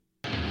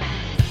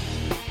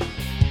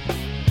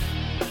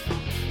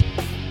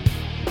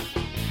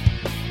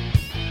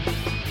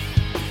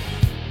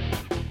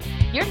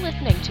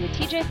listening to a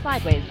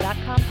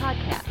TJFlyways.com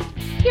podcast.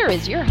 Here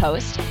is your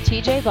host,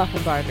 TJ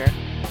Buffenbarger.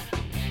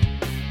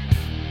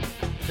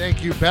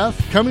 Thank you, Beth.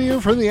 Coming to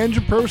you from the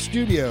Engine Pro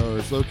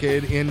Studios,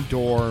 located in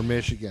Dorr,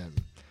 Michigan.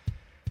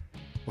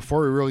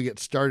 Before we really get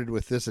started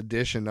with this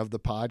edition of the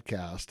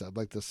podcast, I'd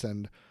like to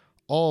send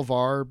all of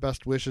our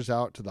best wishes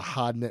out to the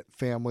Hodnett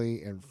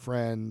family and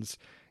friends,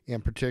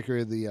 and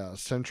particularly the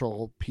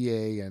Central PA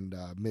and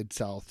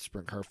Mid-South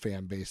Sprint Car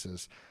fan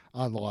bases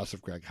on the loss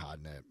of Greg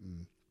Hodnett.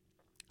 And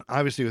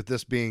obviously, with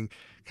this being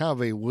kind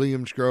of a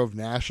Williams Grove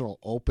National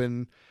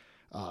Open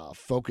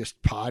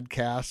focused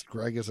podcast,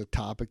 Greg is a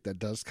topic that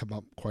does come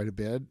up quite a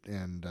bit,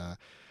 and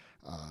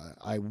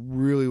I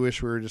really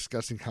wish we were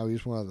discussing how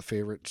he's one of the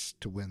favorites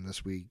to win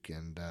this week,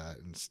 and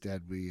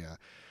instead we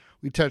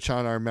touch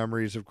on our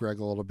memories of Greg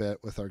a little bit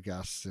with our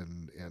guests,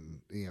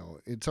 and you know,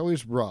 it's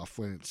always rough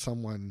when it's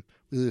someone,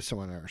 we lose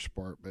someone in our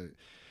sport, but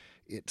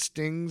it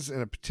stings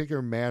in a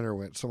particular manner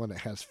when it's someone that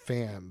has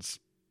fans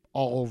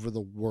all over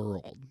the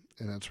world,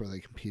 and that's where they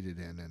competed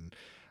in. And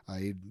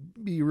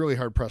it'd be really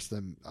hard pressed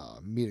to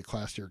meet a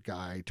classier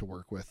guy to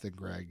work with than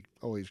Greg.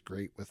 Always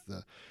great with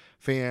the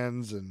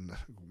fans and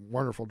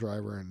wonderful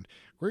driver, and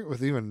great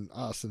with even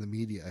us in the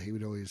media. He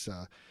would always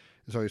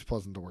is always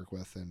pleasant to work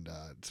with, and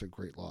it's a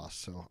great loss.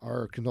 So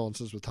our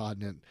condolences with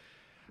Hodnett,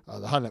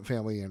 the Hodnett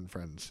family and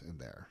friends in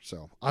there.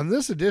 So on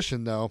this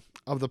edition, though,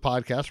 of the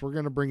podcast, we're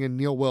going to bring in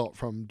Neal Wilt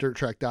from Dirt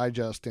Track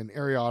Digest and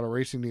Area Auto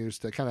Racing News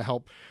to kind of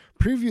help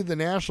preview the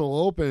National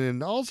Open,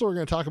 and also we're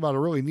going to talk about a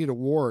really neat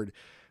award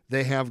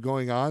they have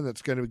going on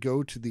that's going to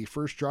go to the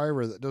first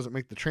driver that doesn't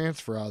make the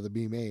transfer out of the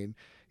B-Main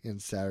in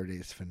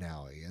Saturday's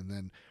finale. And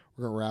then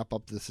we're going to wrap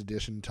up this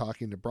edition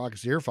talking to Brock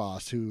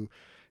Zearfoss, who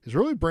has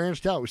really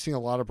branched out. We've seen a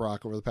lot of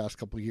Brock over the past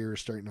couple of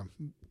years, starting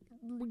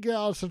to get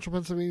out of Central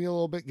Pennsylvania a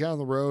little bit, get on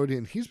the road,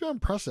 and he's been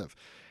impressive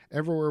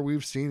everywhere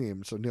we've seen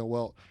him. So Neal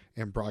Wilt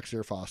and Brock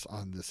Zearfoss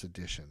on this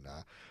edition.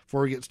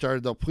 Before we get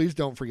started, though, please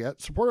don't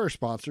forget, support our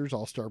sponsors,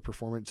 All-Star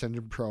Performance,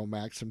 Engine Pro,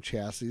 Maxim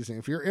Chassis. And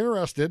if you're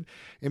interested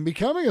in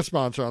becoming a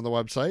sponsor on the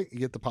website, you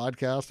get the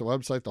podcast, the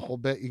website, the whole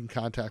bit, you can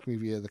contact me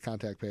via the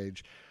contact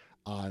page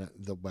on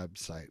the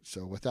website.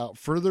 So without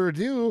further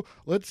ado,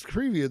 let's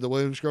preview the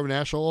Williams Grove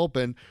National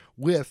Open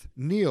with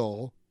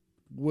Neal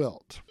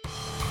Wilt.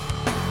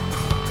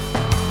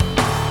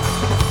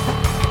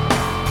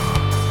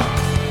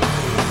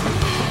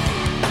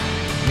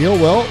 Neal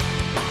Wilt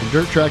from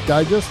Dirt Track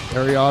Digest,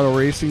 Area Auto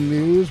Racing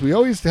News. We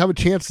always have a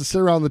chance to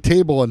sit around the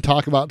table and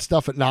talk about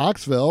stuff at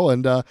Knoxville,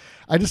 and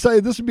I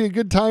decided this would be a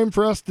good time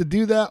for us to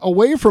do that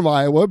away from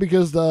Iowa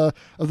because of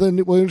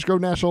the Williams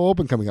Grove National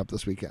Open coming up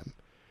this weekend.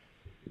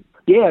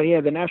 Yeah.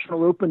 The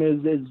National Open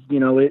is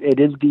it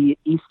is the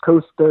East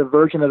Coast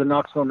version of the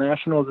Knoxville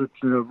Nationals. It's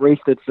a race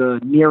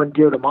that's near and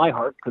dear to my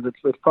heart because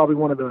it's probably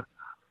one of the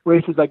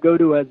races I go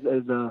to as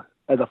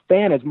a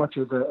fan as much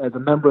as a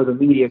member of the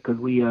media, because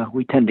we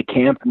tend to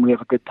camp and we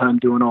have a good time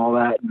doing all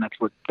that, and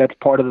that's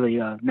part of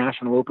the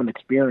National Open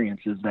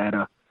experience, is that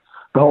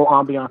the whole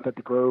ambiance at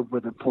the Grove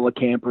with it full of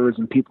campers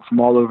and people from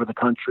all over the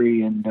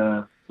country, and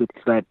it's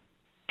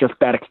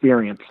that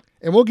experience.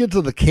 And we'll get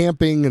to the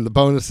camping and the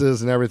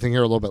bonuses and everything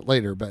here a little bit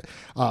later. But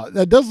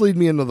that does lead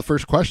me into the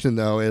first question,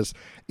 though, is,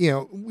 you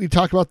know, we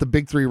talk about the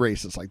big three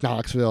races like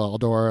Knoxville,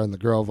 Eldora, and the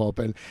Grove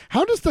Open.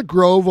 How does the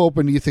Grove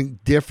Open, do you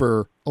think,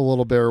 differ a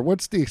little bit? Or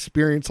what's the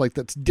experience like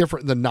that's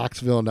different than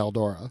Knoxville and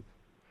Eldora?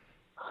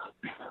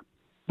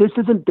 This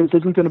isn't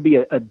going to be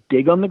a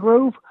dig on the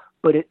Grove,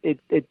 but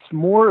it's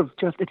more of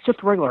it's just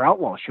a regular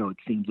outlaw show, it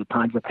seems at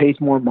times. It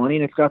pays more money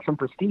and it's got some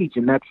prestige,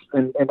 and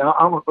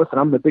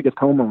I'm the biggest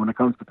homer when it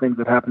comes to things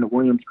that happen at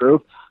Williams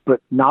Grove,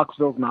 but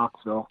Knoxville's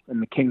Knoxville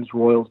and the King's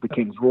Royal's the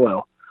King's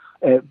Royal.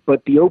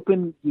 But the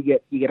Open, you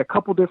get a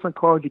couple different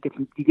cars. You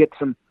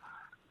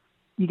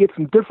get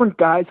some different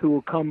guys who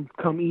will come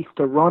east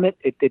to run it.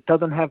 It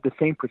doesn't have the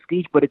same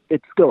prestige, but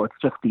it's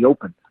just the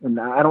Open. And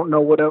I don't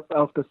know what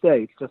else to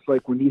say. It's just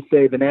like when you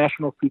say the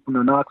Nationals, people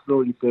know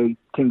Knoxville, you say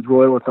Kings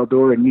Royal, it's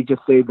Eldora, and you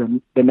just say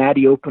the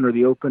Natty Open or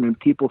the Open, and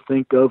people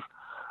think of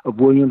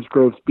Williams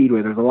Grove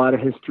Speedway. There's a lot of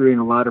history and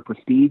a lot of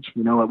prestige.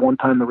 You know, at one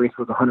time the race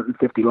was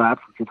 150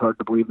 laps, which is hard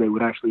to believe they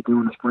would actually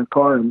do in a sprint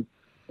car, and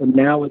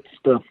now it's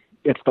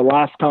the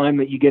last time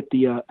that you get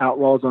the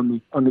Outlaws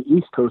on the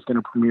East Coast in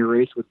a premier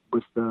race with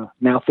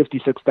now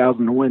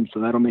 56,000 to win. So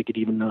that'll make it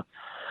even a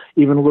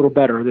little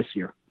better this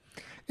year.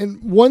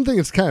 And one thing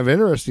that's kind of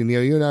interesting,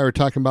 Neal, you and I were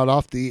talking about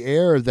off the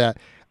air that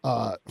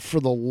for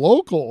the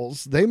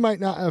locals, they might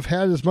not have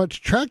had as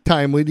much track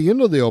time leading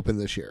into the Open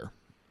this year.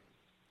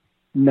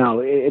 No,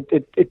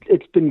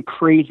 it's been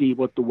crazy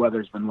what the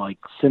weather's been like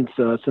since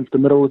the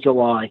middle of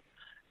July.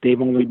 They've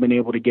only been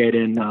able to get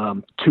in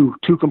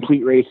two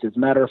complete races.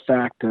 Matter of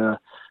fact,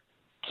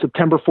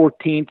 September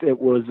 14th, it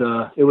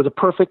was a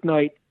perfect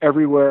night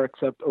everywhere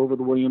except over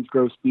the Williams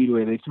Grove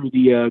Speedway. They threw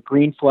the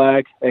green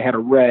flag. They had a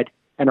red,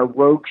 and a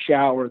rogue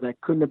shower that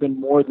couldn't have been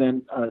more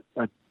than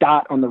a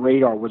dot on the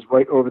radar was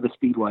right over the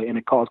speedway, and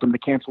it caused them to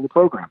cancel the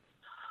program.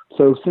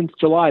 So since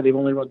July, they've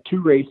only run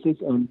two races,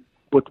 and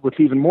what's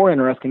even more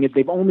interesting is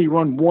they've only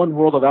run one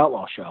World of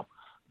Outlaw show.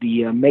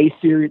 The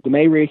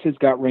May races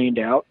got rained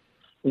out.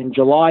 In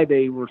July,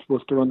 they were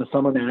supposed to run the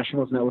Summer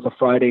Nationals, and that was a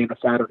Friday and a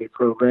Saturday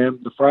program.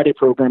 The Friday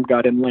program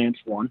got in Lance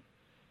won.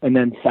 And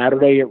then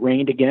Saturday it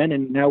rained again,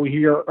 and now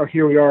here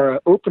we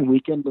are, open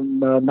weekend, and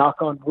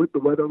knock on wood, the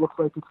weather looks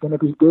like it's going to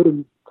be good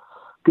and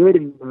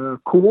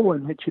cool,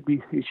 and it should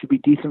be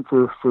decent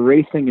for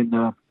racing. And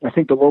I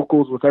think the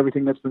locals, with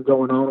everything that's been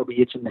going on, will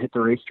be itching to hit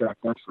the racetrack.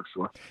 That's for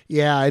sure.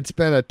 Yeah, it's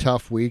been a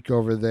tough week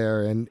over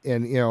there, and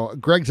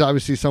Greg's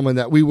obviously someone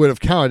that we would have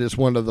counted as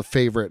one of the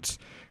favorites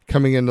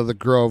coming into the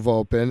Grove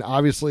Open.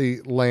 Obviously,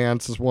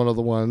 Lance is one of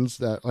the ones,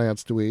 that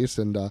Lance Deweese,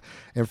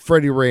 and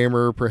Freddie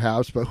Raymer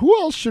perhaps. But who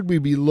else should we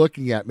be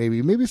looking at?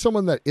 Maybe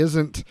someone that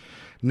isn't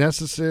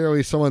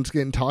necessarily someone's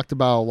getting talked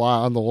about a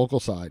lot on the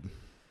local side.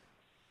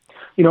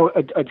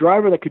 A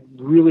driver that could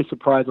really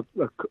surprise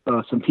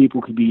some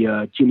people could be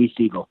Jimmy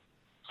Siegel.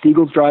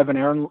 Siegel's driving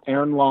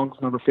Aaron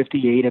Long's number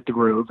 58 at the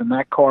Grove, and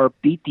that car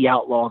beat the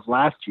Outlaws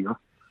last year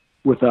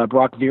with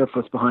Brock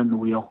Zearfoss behind the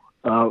wheel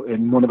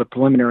in one of the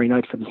preliminary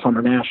nights for the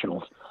Summer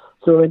Nationals.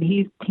 So, and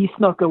he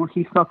snuck a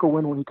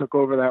win when he took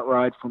over that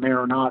ride from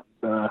Aeronaut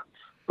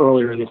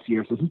earlier this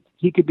year. So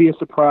he could be a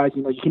surprise.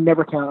 You can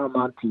never count on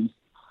Monteith.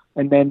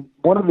 And then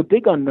one of the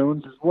big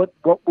unknowns is what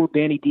will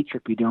Danny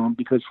Dietrich be doing?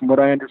 Because from what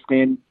I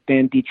understand,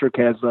 Dan Dietrich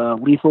has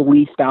Lethal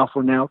Lee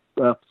Stauffer now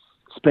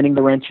spinning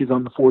the wrenches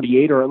on the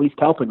 48, or at least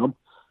helping him.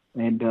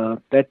 And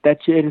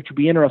it should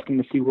be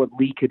interesting to see what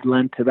Lee could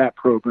lend to that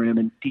program.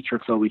 And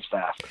Dietrich's always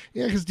fast.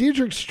 Yeah, because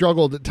Dietrich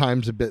struggled at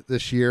times a bit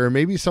this year.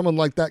 Maybe someone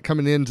like that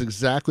coming in is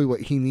exactly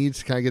what he needs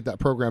to kind of get that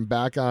program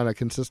back on a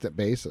consistent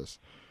basis.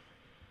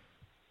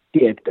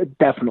 Yeah,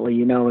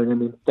 definitely.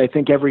 I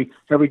think every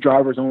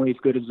driver is only as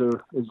good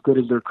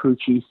as their crew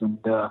chief, and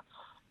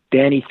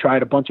Danny's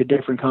tried a bunch of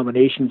different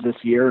combinations this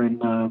year,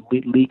 and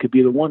Lee could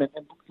be the one. And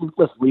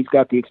listen, Lee's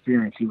got the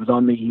experience. He was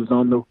on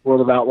the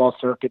World of Outlaw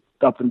circuit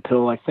up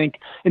until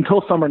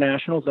Summer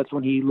Nationals. That's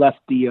when he left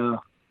the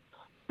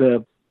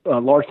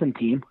Larson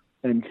team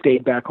and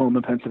stayed back home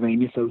in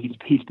Pennsylvania. So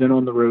he's been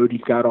on the road.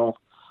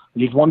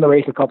 He's won the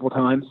race a couple of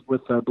times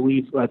with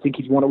I think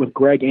he's won it with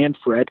Greg and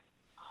Fred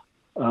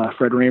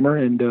Raymer,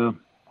 and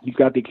he's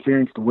got the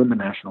experience to win the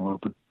National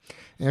Open.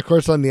 And of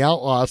course, on the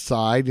Outlaw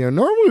side,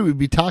 normally we'd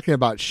be talking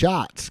about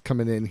Shots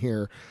coming in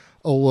here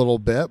a little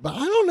bit, but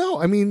I don't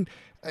know. I mean,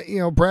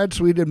 Brad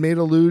Sweet had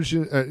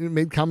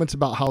made comments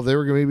about how they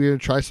were maybe going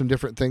to try some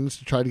different things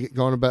to try to get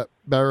going a bit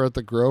better at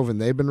the Grove, and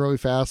they've been really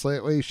fast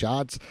lately.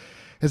 Shots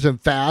has been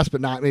fast,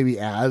 but not maybe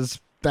as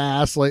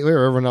fast lately,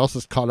 or everyone else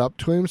has caught up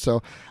to him.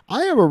 So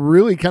I have a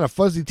really kind of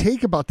fuzzy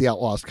take about the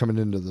Outlaws coming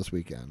into this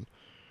weekend.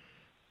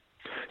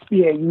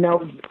 Yeah,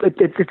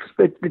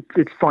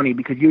 it's funny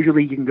because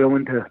usually you go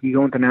into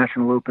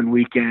National Open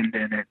weekend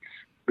and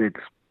it's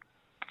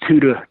 2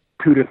 to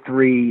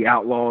 3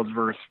 Outlaws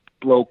versus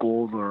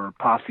locals or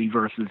posse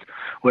versus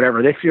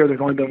whatever. This year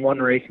there's only been one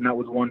race, and that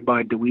was won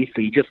by Deweese.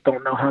 So you just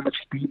don't know how much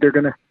speed they're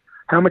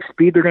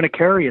gonna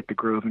carry at the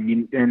Grove,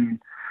 and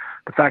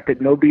the fact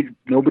that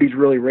nobody's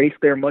really raced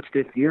there much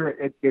this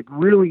year, it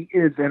really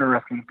is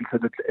interesting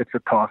because it's a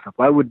toss up.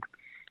 I would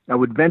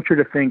venture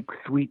to think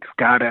Sweet's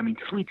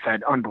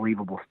had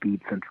unbelievable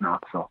speed since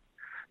Knoxville.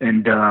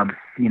 And,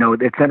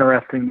 it's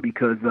interesting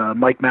because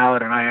Mike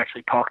Mallett and I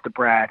actually talked to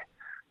Brad.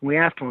 We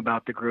asked him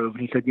about the Grove,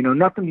 and he said,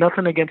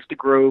 nothing against the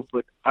Grove,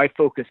 but I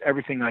focus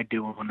everything I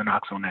do on the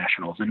Knoxville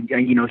Nationals. And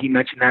he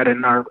mentioned that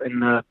in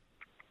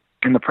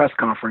the press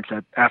conference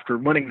after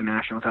winning the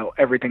Nationals, how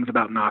everything's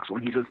about Knoxville.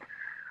 And he says,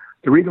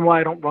 the reason why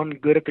I don't run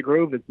good at the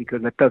Grove is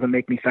because that doesn't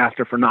make me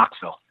faster for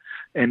Knoxville.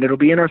 And it'll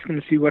be interesting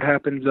to see what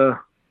happens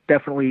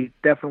definitely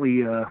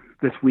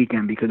this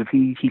weekend, because if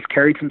he's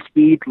carried some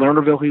speed,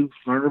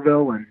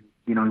 Lernerville, and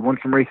he won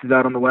some races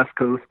out on the West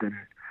Coast, and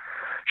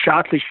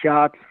Shots is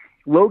Shots.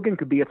 Logan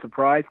could be a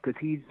surprise because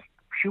he's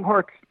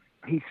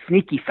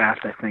sneaky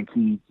fast. I think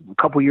a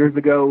couple years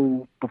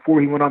ago, before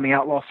he went on the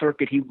Outlaw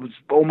circuit, he was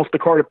almost a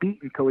car to beat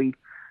until he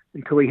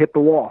hit the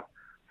wall.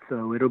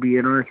 So it'll be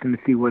interesting to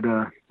see what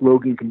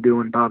Logan can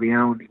do in Bobby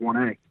Allen's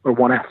 1A or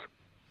 1S.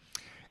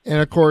 And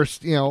of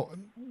course,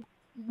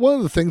 one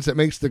of the things that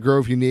makes the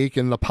Grove unique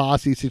in the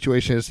posse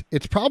situation is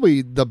it's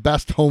probably the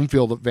best home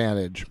field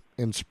advantage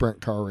in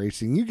sprint car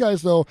racing. You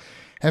guys, though,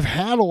 have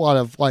had a lot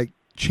of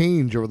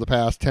change over the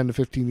past 10 to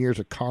 15 years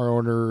of car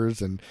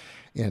owners and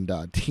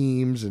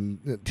teams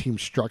and team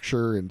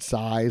structure and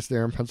size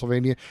there in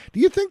Pennsylvania. Do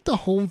you think the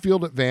home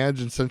field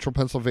advantage in central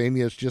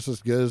Pennsylvania is just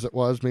as good as it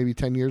was maybe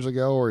 10 years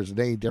ago, or is it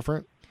any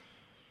different?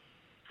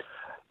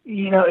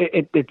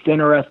 It's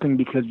interesting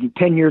because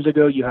 10 years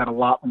ago you had a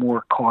lot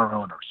more car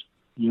owners.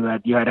 You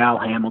had Al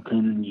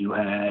Hamilton, you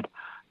had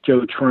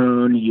Joe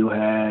Trone, you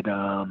had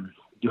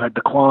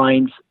the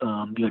Kleins,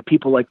 you had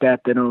people like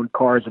that owned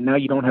cars, and now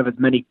you don't have as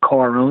many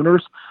car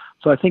owners.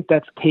 So I think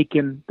that's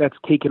taken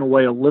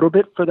away a little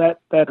bit for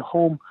that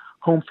home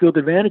field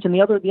advantage. And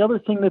the other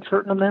thing that's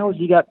hurting them now is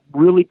you got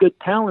really good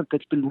talent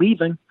that's been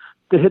leaving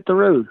to hit the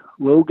road.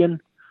 Logan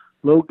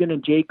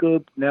and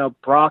Jacob, now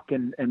Brock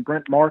and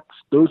Brent Marks,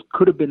 those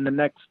could have been the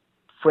next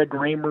Fred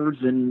Ramers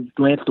and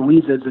Lance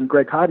Louises and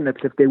Greg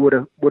Hodnitz if they would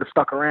have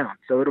stuck around.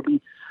 So it'll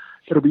be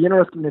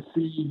interesting to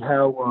see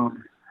how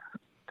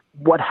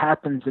what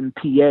happens in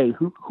PA.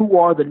 Who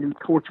are the new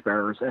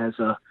torchbearers as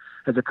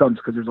it comes?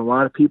 Because there's a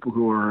lot of people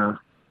who are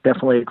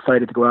definitely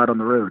excited to go out on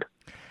the road.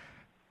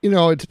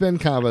 It's been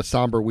kind of a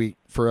somber week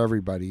for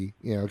everybody,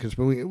 because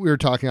when we were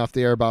talking off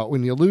the air about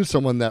when you lose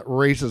someone that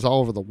races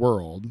all over the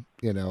world,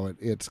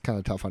 it's kind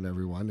of tough on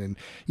everyone. And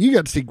you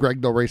got to see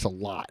Greg, though, race a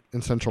lot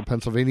in central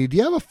Pennsylvania. Do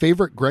you have a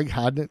favorite Greg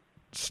Hodnett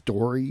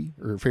story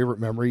or favorite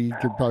memory you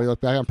could probably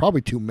look back on?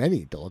 Probably too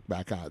many to look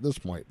back on at this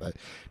point, but do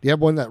you have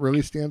one that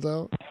really stands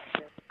out?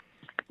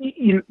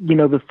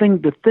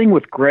 The thing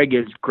with Greg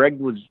is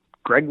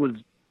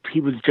he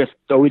was just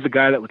always a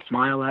guy that would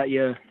smile at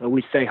you,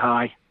 always say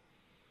hi.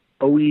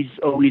 Always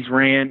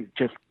ran.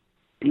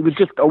 He was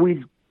just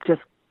always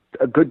just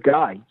a good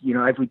guy.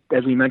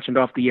 As we mentioned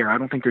off the air, I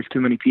don't think there's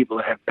too many people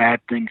that have bad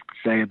things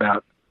to say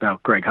about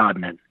Greg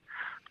Hodnett.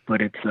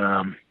 But it's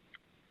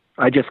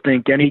I just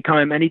think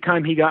anytime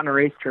he got in a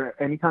race car,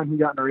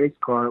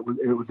 it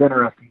was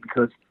interesting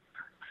because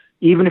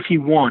even if he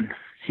won,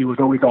 he was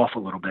always off a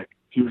little bit.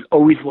 He was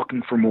always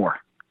looking for more.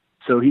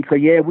 So he'd say,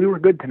 yeah, we were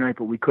good tonight,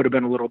 but we could have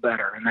been a little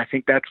better. And I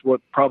think that's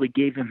what probably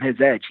gave him his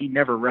edge. He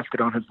never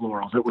rested on his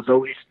laurels. It was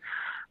always,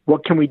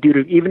 what can we do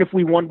even if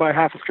we won by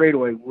half a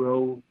straightaway,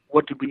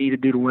 what do we need to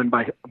do to win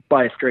by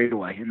a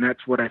straightaway? And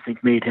that's what I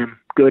think made him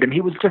good. And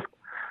he's the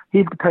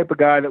type of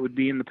guy that would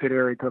be in the pit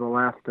area till the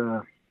last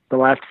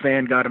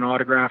fan got an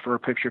autograph or a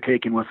picture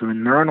taken with him.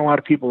 And there aren't a lot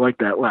of people like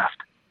that left.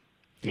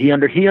 He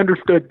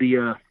understood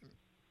the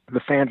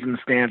fans in the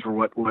stands were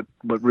what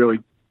really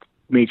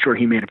made sure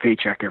he made a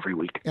paycheck every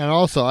week. And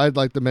also, I'd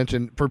like to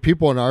mention, for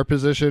people in our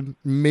position,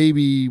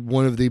 maybe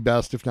one of the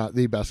best, if not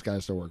the best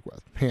guys to work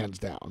with, hands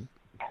down,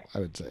 I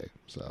would say.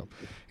 So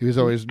he was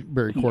always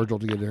very cordial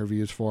to get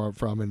interviews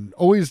from, and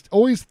always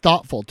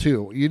thoughtful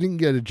too. You didn't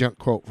get a junk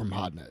quote from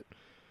Hodnett.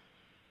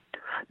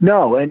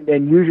 No,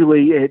 and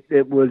usually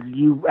it was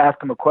you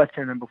asked him a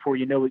question, and before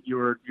you know it, you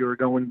were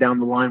going down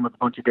the line with a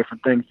bunch of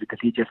different things because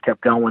he just kept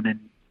going and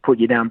put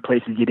you down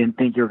places you didn't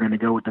think you were going to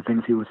go with the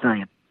things he was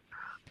saying.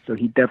 So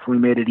he definitely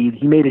made it easy.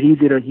 He made it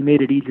easy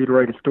to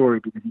write a story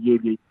because he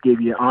gave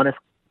you honest,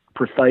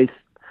 precise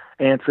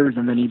answers,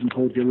 and then even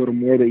told you a little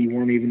more that you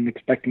weren't even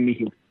expecting to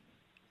hear.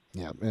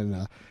 Yeah,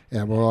 and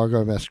we're all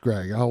going to miss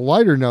Greg. On a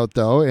lighter note,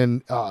 though,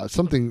 and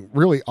something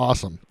really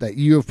awesome that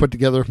you have put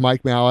together with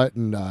Mike Mallett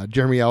and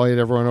Jeremy Elliott,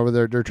 everyone over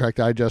there at Dirt Track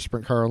Digest,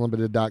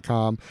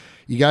 SprintCarUnlimited.com.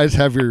 You guys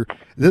have I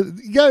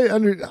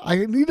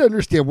need to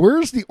understand,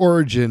 where's the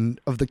origin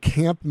of the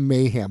Camp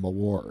Mayhem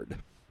Award?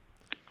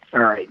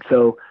 All right,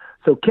 so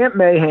Camp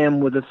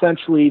Mayhem was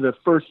essentially the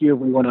first year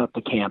we went out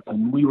to camp,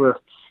 and we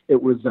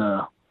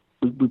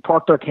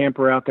parked our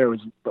camper out there. It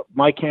was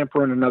my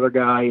camper and another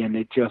guy, and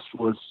it just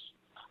was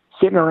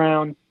sitting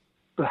around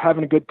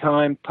having a good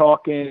time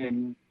talking.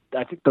 And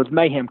I think those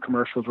Mayhem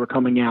commercials were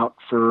coming out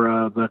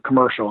for the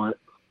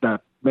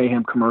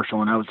Mayhem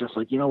commercial, and I was just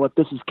like, you know what,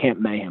 this is Camp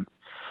Mayhem.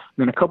 And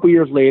then a couple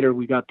years later,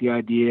 we got the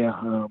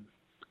idea,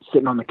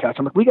 sitting on the couch.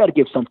 I'm like, we got to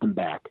give something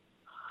back.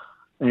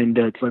 And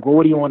it's like, well,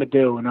 what do you want to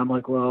do? And I'm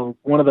like, well,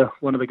 one of the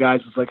guys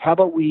was like, how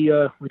about we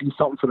do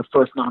something for the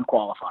first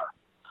non-qualifier?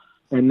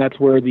 And that's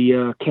where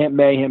the Camp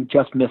Mayhem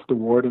Just Missed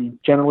Award. And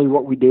generally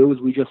what we do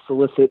is we just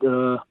solicit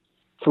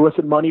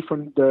money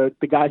from the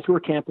guys who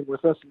are camping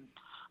with us. And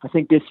I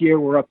think this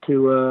year we're up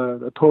to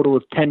a total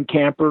of 10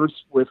 campers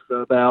with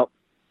about,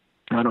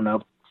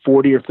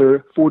 40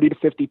 to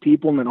 50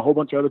 people, and then a whole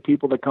bunch of other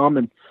people that come,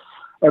 and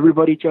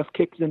everybody just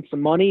kicks in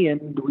some money,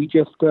 and we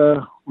just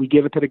we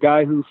give it to the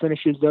guy who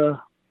finishes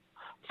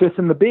fifth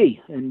in the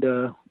B. And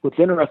what's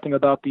interesting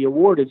about the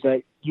award is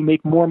that you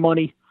make more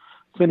money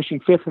finishing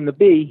fifth in the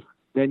B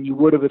than you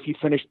would have if you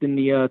finished in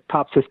the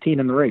top 15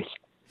 in the race.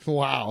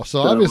 Wow. So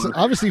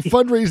obviously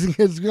fundraising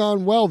has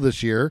gone well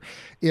this year.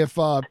 If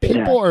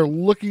people are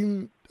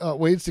looking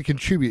ways to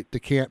contribute to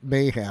Camp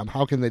Mayhem,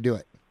 how can they do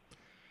it?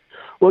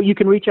 Well, you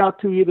can reach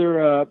out to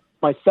either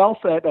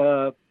myself at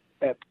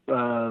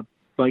my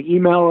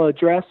email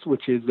address,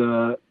 which is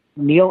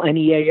Neal,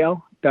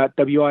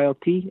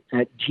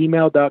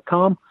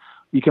 NEAL.WILT@gmail.com.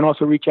 You can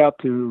also reach out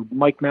to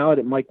Mike Mallett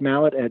at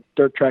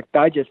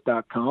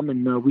DirtTrackDigest.com,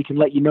 and we can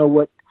let you know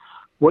what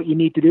you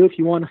need to do if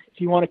you want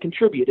to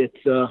contribute.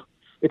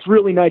 It's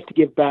really nice to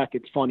give back.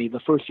 It's funny. The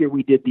first year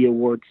we did the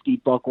award, Steve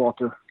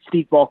Buckwalter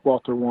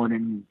won,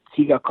 and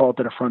he got called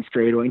to the front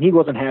straightaway, and he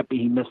wasn't happy.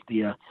 He missed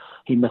the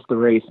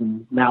race,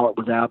 and Mallett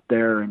was out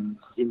there, and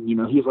he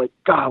was like,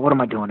 God, what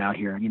am I doing out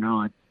here?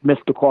 I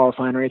missed the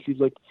qualifying race. He's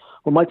like,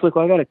 well, Mike's like,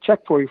 well, I got a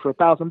check for you for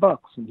 $1,000,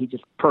 and he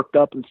just perked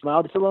up and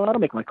smiled. He said, well, that'll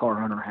make my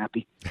car owner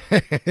happy. So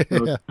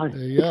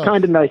it's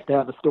kind of nice to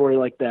have a story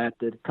like that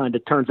kind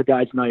of turns a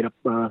guy's night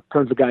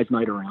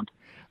around.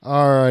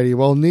 All righty.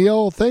 Well,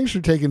 Neal, thanks for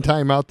taking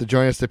time out to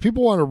join us. If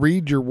people want to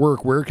read your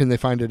work, where can they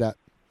find it at?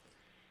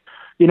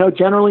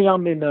 Generally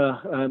I'm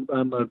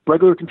a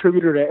regular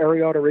contributor to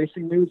Area Auto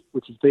Racing News,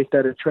 which is based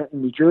out of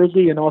Trenton, New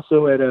Jersey, and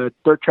also at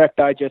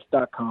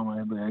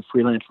DirtTrackDigest.com. I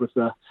freelance with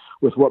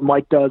what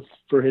Mike does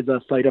for his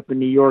site up in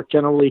New York,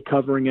 generally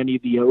covering any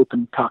of the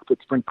open cockpit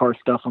sprint car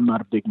stuff. I'm not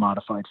a big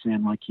modified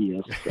fan like he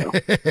is. So.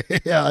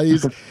 Yeah,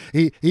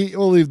 he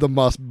will leave the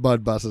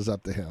mud buses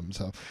up to him.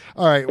 So,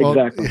 all right. Well,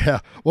 exactly. Yeah.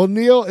 Well,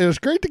 Neal, it was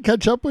great to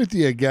catch up with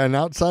you again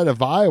outside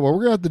of Iowa. We're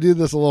going to have to do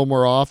this a little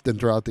more often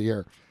throughout the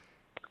year.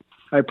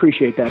 I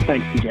appreciate that.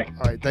 Thanks, DJ.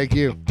 All right. Thank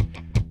you.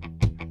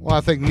 Well,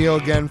 I thank Neal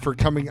again for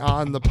coming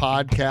on the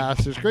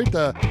podcast. It's great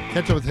to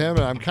catch up with him,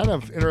 and I'm kind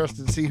of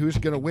interested to see who's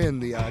going to win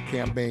the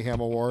Camp Mayhem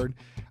Award.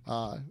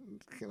 Not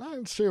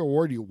say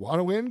award you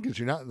want to win because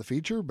you're not in the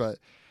feature, but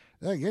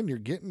then again, you're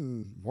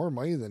getting more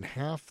money than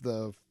half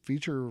the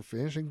feature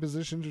finishing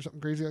positions or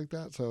something crazy like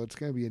that. So it's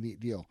going to be a neat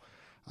deal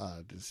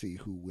to see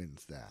who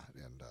wins that.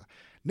 And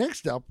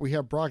next up, we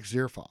have Brock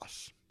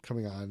Zearfoss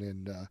coming on,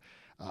 and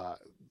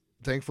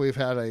thankfully, we've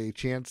had a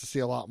chance to see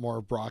a lot more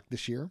of Brock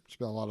this year. It's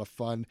been a lot of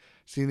fun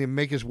seeing him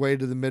make his way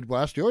to the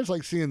Midwest. You always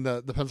like seeing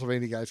the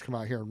Pennsylvania guys come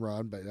out here and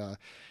run, but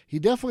he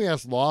definitely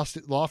has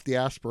lofty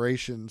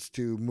aspirations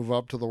to move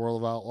up to the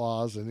World of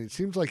Outlaws, and it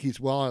seems like he's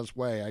well on his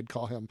way. I'd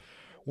call him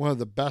one of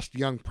the best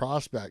young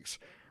prospects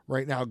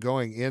right now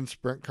going in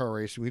sprint car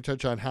racing. We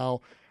touch on how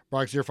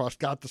Brock Zearfoss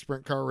got the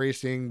sprint car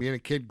racing, being a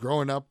kid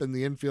growing up in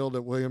the infield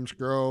at Williams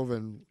Grove,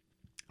 and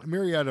a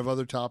myriad of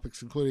other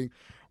topics, including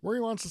where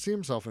he wants to see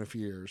himself in a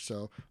few years.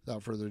 So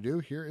without further ado,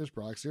 here is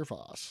Brock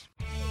Zearfoss.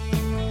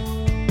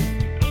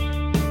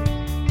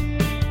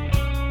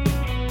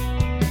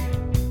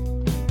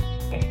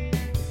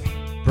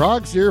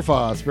 Brock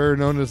Zearfoss, better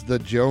known as the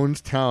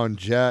Jonestown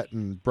Jet.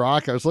 And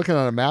Brock, I was looking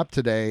on a map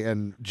today,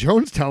 and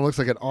Jonestown looks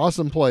like an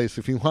awesome place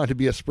if you want to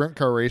be a sprint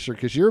car racer,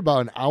 because you're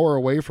about an hour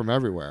away from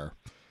everywhere.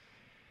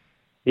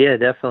 Yeah,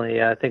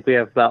 definitely. I think we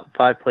have about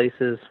 5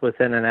 places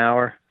within an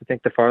hour. I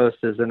think the farthest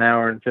is an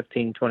hour and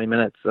 15, 20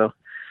 minutes. So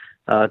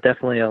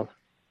definitely a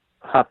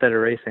hotbed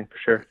of racing for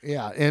sure.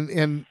 Yeah,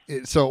 and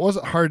so it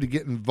wasn't hard to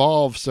get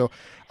involved. So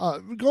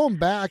going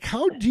back,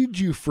 how did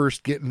you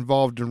first get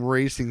involved in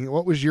racing?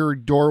 What was your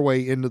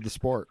doorway into the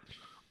sport?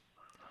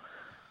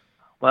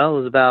 Well, it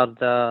was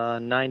about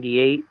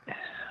 98,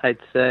 I'd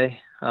say.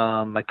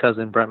 My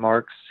cousin Brent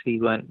Marks, he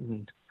went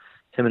and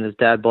him and his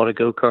dad bought a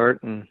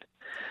go-kart and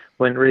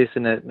went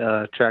racing at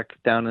track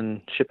down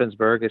in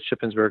Shippensburg at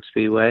Shippensburg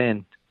Speedway,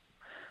 and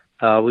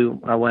I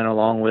went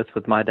along with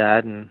my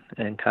dad and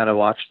kind of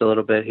watched a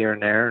little bit here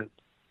and there. And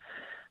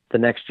the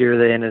next year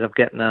they ended up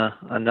getting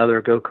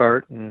another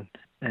go-kart,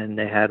 and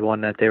they had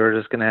one that they were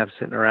just going to have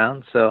sitting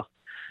around. So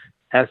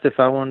asked if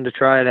I wanted to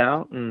try it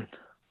out, and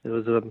it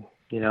was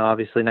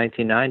obviously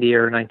 1990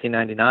 or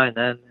 1999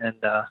 then,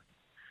 and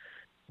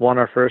won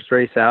our first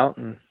race out,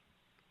 and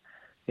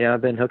yeah,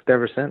 I've been hooked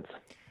ever since.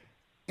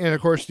 And,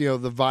 of course, the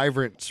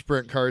vibrant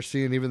sprint car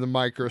scene, even the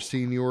micro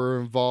scene you were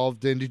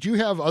involved in. Did you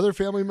have other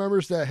family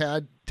members that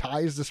had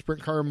ties to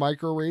sprint car and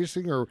micro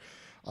racing, or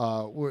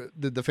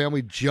did the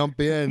family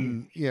jump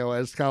in,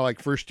 as kind of like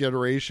first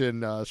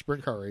generation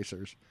sprint car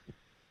racers?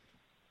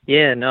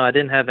 Yeah, no, I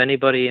didn't have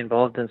anybody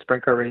involved in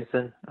sprint car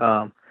racing.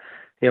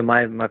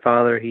 My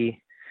father,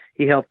 he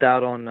helped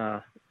out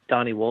on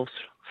Donnie Wolf's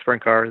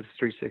sprint cars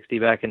 360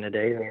 back in the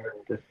day.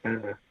 Just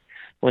kind of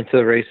went to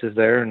the races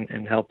there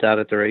and helped out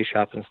at the race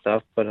shop and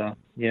stuff. But,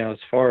 as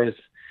far as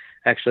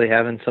actually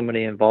having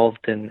somebody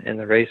involved in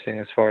the racing,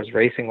 as far as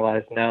racing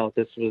wise, no,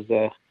 this was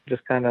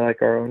just kind of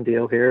like our own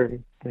deal here,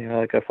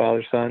 like a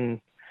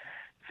father-son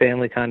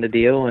family kind of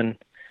deal. And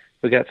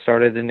we got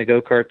started in the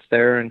go-karts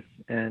there.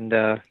 And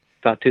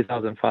about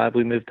 2005,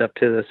 we moved up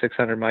to the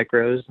 600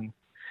 micros and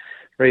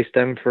raced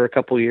them for a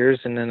couple years.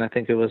 And then I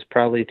think it was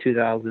probably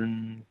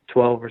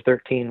 2012 or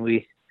 13,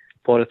 we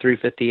bought a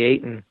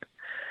 358, and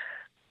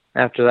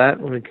after that,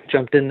 we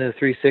jumped into the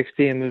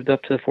 360 and moved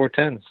up to the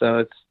 410. So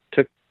it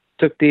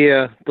took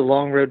the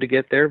long road to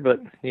get there, but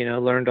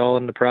learned all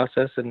in the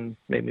process and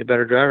made me a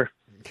better driver.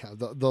 Yeah,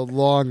 the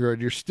long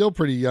road. You're still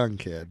pretty young,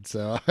 kid.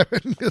 So I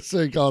wouldn't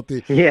necessarily call it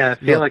the. Yeah,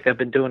 I feel like I've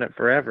been doing it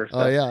forever. So.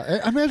 Oh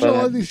yeah, I imagine a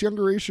lot of these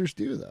younger racers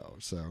do though.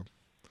 So.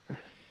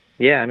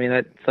 Yeah, I mean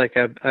it's like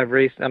I've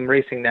raced. I'm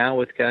racing now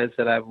with guys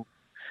that I've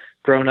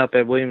grown up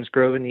at Williams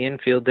Grove in the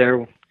infield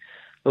there.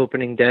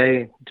 Opening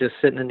day, just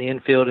sitting in the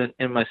infield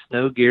in my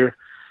snow gear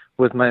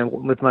with my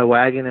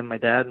wagon and my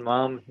dad and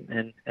mom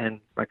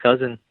and my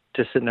cousin,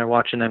 just sitting there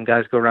watching them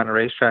guys go around a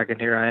racetrack, and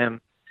here I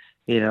am,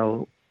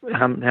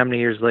 how many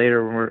years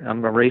later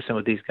I'm racing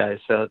with these guys.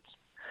 So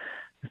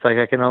it's like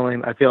I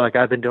feel like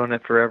I've been doing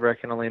it forever. I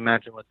can only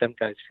imagine what them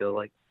guys feel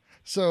like.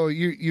 So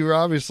you're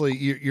obviously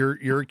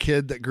you're a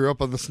kid that grew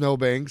up on the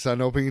snowbanks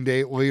on opening day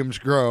at Williams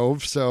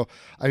Grove. So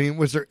I mean,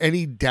 was there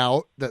any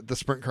doubt that the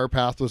sprint car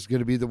path was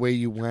going to be the way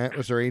you went?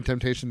 Was there any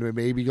temptation to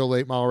maybe go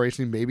late model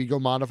racing, maybe go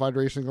modified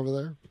racing over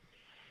there?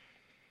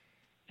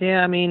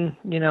 Yeah, I mean,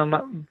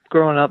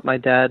 growing up, my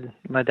dad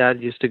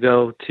used to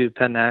go to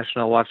Penn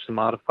National, watch the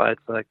modifieds.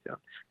 Like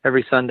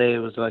every Sunday, it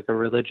was like a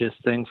religious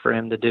thing for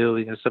him to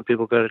do. Some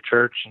people go to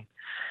church, and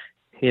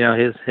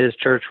his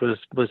church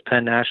was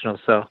Penn National.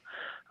 So,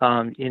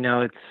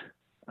 it's,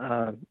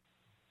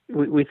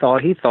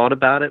 he thought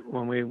about it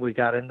when we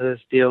got into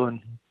this deal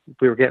and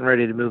we were getting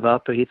ready to move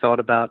up, but he thought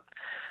about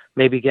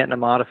maybe getting a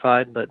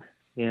modified, but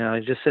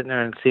just sitting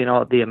there and seeing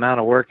all the amount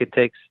of work it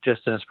takes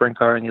just in a sprint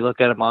car, and you look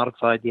at a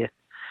modified,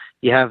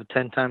 you have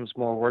 10 times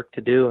more work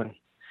to do. And,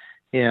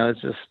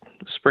 it's just,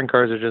 sprint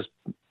cars are just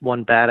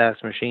one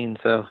badass machine.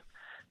 So,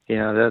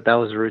 that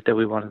was the route that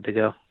we wanted to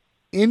go.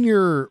 In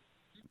your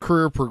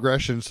career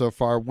progression so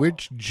far,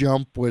 which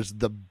jump was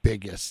the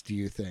biggest, do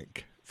you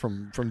think,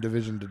 from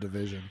division to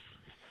division?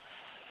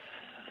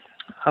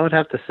 I would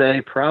have to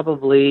say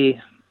probably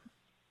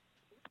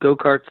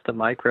go-karts to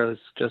micros,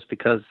 just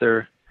because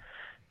they're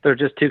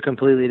just two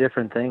completely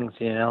different things.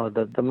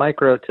 The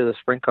micro to the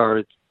sprint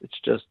car,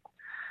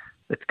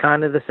 it's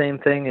kind of the same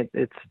thing.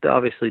 It's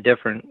obviously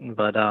different,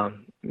 but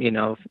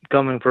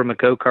coming from a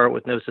go-kart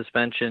with no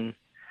suspension,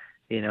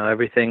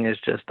 everything is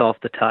just off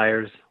the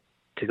tires,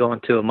 to go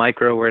into a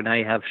micro where now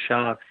you have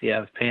shocks, you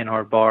have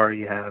panhard bar,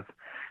 you have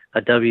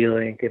a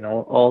W-link,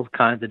 all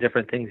kinds of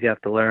different things you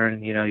have to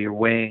learn, your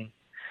wing,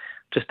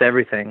 just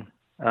everything.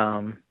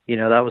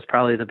 That was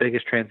probably the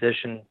biggest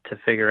transition to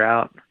figure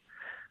out.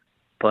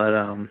 But,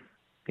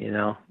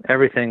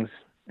 anything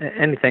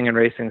in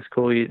racing is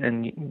cool,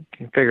 and you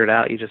can figure it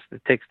out. It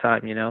takes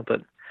time,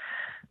 But,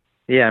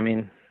 yeah, I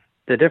mean,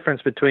 the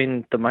difference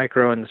between the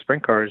micro and the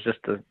sprint car is just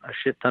a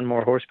shit ton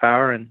more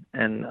horsepower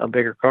and a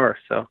bigger car.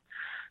 So,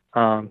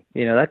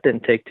 that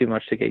didn't take too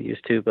much to get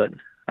used to. But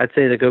I'd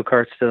say the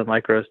go-karts to the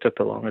micros took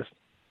the longest.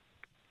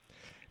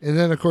 And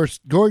then, of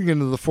course, going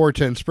into the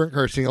 410 sprint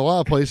car scene, a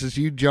lot of places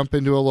you jump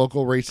into a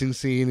local racing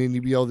scene and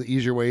you'd be able to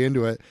ease your way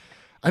into it.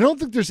 I don't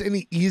think there's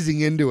any easing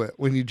into it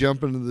when you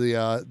jump into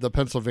the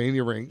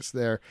Pennsylvania ranks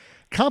there.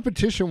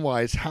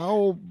 Competition-wise,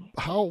 what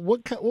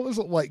was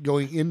it like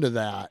going into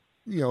that?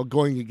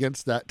 Going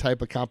against that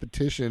type of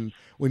competition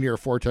when you're a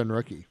 410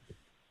 rookie.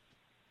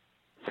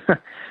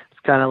 It's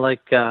kind of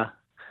like a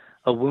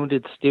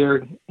wounded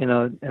steer in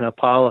a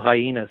pile of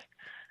hyenas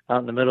out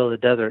in the middle of the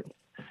desert.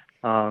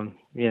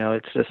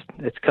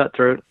 It's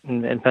cutthroat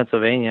in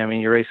Pennsylvania. I mean,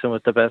 you're racing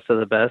with the best of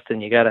the best,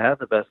 and you got to have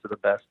the best of the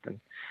best.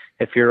 And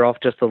if you're off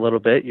just a little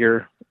bit,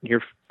 you're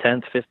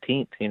 10th,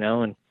 15th,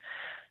 and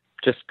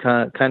just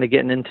kind of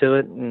getting into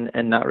it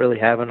and not really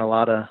having a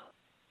lot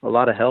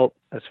of help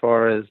as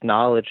far as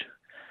knowledge.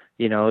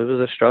 It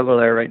was a struggle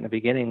there right in the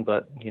beginning,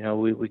 but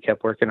we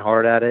kept working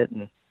hard at it,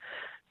 and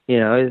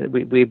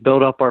we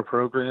built up our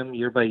program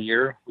year by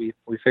year. We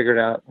figured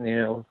out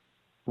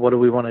what do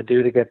we want to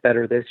do to get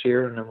better this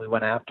year, and then we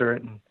went after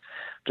it and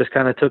just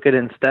kind of took it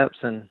in steps,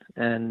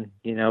 and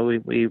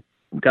we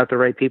got the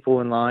right people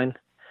in line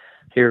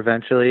here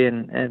eventually,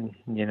 and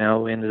we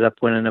ended up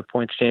winning a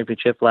points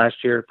championship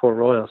last year at Port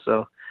Royal.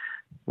 So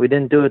we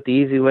didn't do it the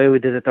easy way, we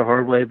did it the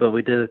hard way, but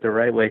we did it the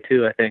right way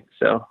too, I think.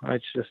 So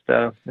it's just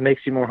it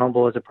makes you more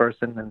humble as a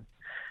person,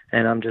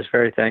 and I'm just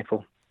very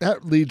thankful.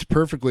 That leads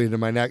perfectly into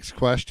my next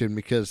question,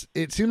 because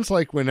it seems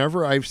like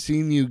whenever I've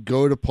seen you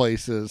go to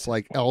places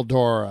like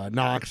Eldora,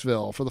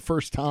 Knoxville for the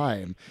first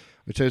time,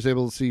 which I was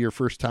able to see your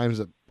first times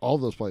at all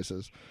those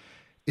places,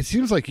 it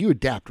seems like you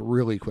adapt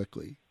really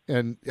quickly.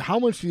 And how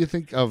much do you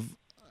think of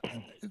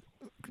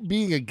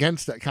being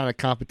against that kind of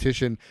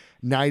competition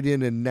night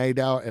in and night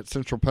out at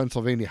Central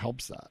Pennsylvania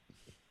helps that?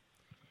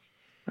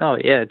 Oh,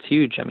 yeah, it's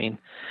huge. I mean,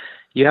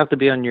 you have to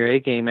be on your A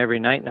game every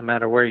night, no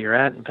matter where you're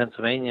at in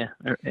Pennsylvania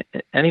or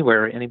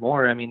anywhere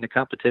anymore. I mean, the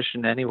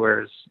competition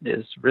anywhere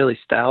is really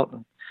stout.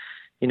 And,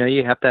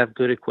 you have to have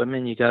good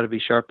equipment. You got to be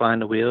sharp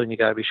behind the wheel, and you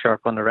got to be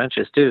sharp on the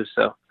wrenches too.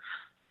 So,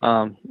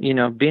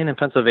 being in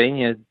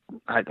Pennsylvania,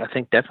 I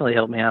think definitely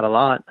helped me out a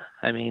lot.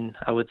 I mean,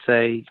 I would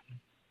say,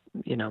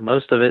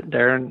 most of it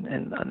there,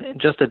 and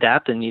just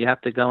adapting. You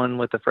have to go in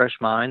with a fresh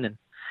mind, and,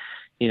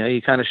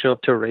 you kind of show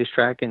up to a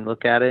racetrack and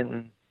look at it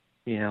and,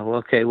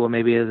 okay, well,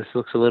 maybe this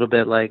looks a little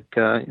bit like,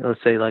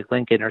 let's say like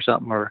Lincoln or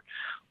something, or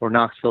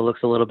Knoxville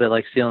looks a little bit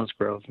like Williams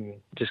Grove, and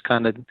just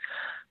kind of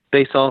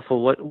based off of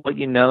what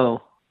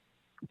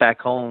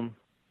back home.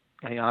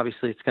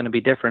 Obviously it's going to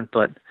be different,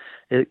 but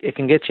it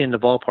can get you in the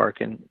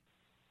ballpark. And,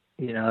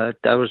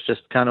 that was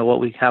just kind of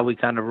how we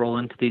kind of roll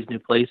into these new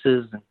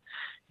places. And,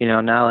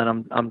 now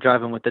that I'm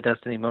driving with the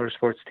Destiny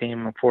Motorsports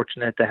team, I'm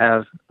fortunate to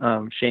have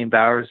Shane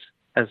Bowers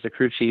as the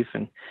crew chief,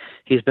 and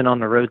he's been on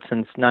the road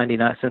since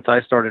 '99, since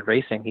I started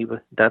racing.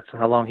 That's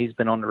how long he's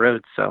been on the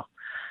road. So,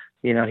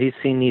 he's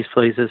seen these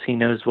places, he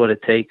knows what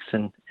it takes,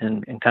 and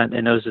kind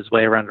of knows his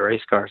way around a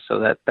race car. So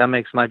that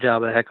makes my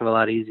job a heck of a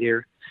lot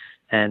easier.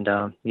 And,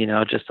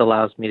 it just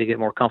allows me to get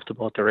more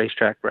comfortable at the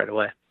racetrack right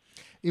away.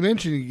 You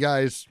mentioned you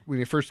guys, when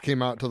you first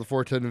came out to the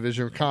 410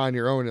 division, were kind of on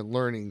your own and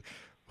learning.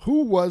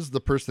 Who was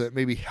the person that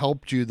maybe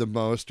helped you the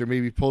most, or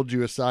maybe pulled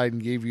you aside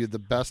and gave you the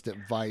best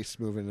advice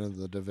moving into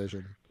the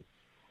division?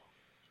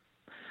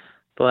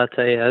 But I'll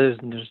tell you,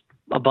 there's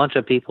a bunch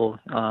of people.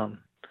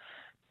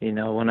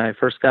 When I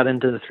first got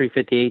into the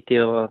 358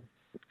 deal, a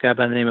guy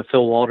by the name of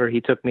Phil Walter, he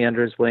took me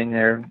under his wing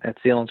there at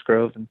Williams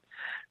Grove and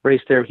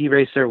raced there. He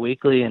raced there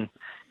weekly and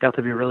got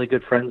to be really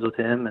good friends with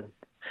him. And,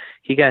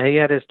 he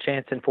had his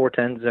chance in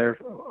 410s there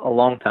a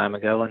long time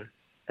ago,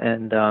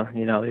 and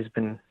he's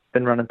been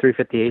running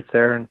 358s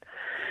there, and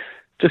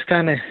just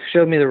kind of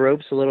showed me the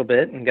ropes a little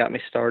bit and got me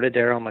started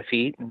there on my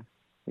feet. And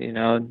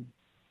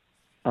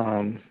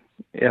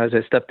as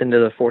I stepped into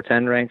the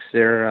 410 ranks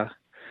there,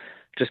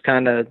 just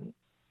kind of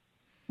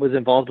was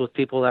involved with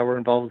people that were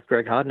involved with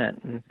Greg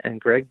Hodnett,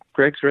 and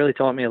Greg's really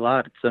taught me a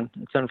lot.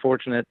 It's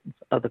unfortunate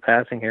of the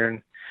passing here,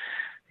 and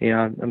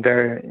I'm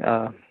very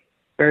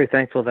very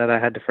thankful that I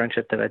had the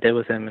friendship that I did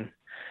with him,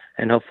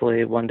 and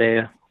hopefully one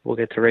day we'll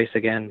get to race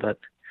again. But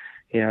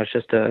it's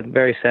just a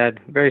very sad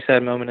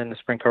moment in the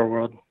sprint car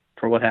world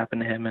for what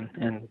happened to him,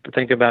 and to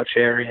think about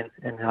Sherry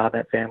and how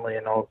that family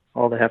and all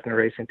the Hefner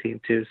Racing team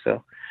too.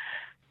 So,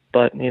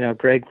 but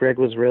Greg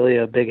was really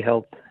a big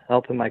help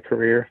in my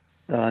career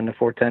in the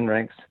 410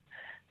 ranks,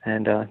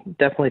 and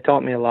definitely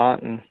taught me a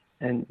lot. And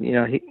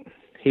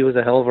he was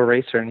a hell of a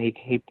racer, and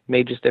he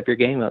made you step your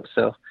game up.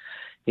 So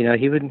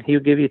he would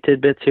give you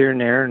tidbits here and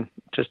there, and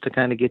just to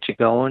kind of get you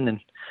going.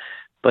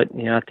 But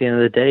at the end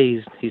of the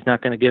day, he's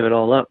not going to give it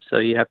all up. So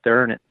you have to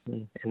earn it,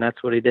 and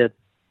that's what he did.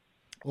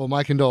 Well,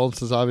 my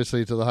condolences,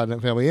 obviously, to the Hodnett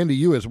family and to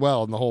you as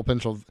well, and the whole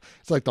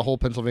it's like the whole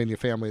Pennsylvania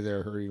family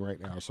there hurting right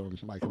now. So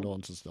my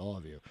condolences to all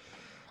of you.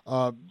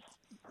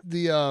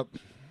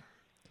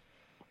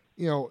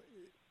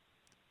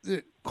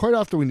 Quite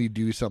often when you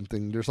do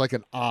something, there's like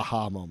an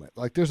aha moment.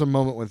 Like there's a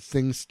moment when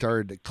things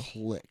started to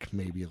click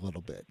maybe a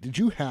little bit. Did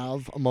you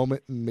have a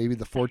moment in maybe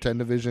the 410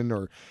 division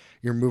or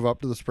your move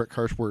up to the sprint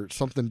cars where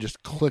something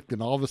just clicked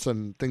and all of a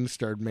sudden things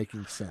started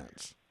making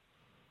sense?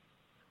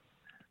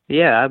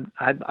 Yeah,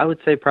 I would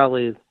say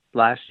probably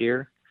last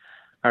year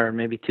or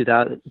maybe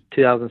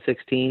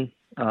 2016.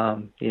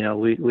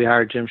 We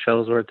hired Jim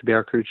Shuttlesworth to be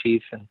our crew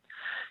chief, and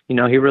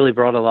he really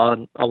brought a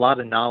lot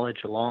of knowledge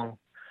along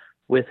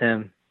with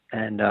him,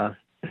 and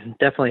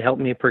definitely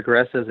helped me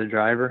progress as a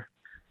driver.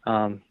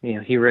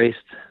 He raced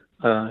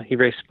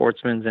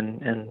sportsmen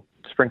and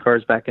sprint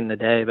cars back in the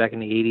day, back in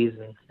the 80s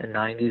and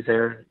 90s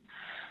there.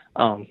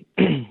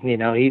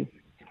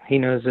 He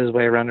knows his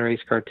way around a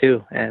race car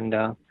too, and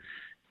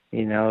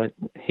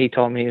he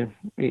taught me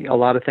a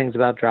lot of things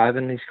about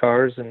driving these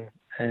cars, and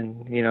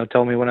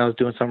told me when I was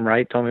doing something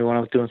right, told me when I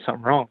was doing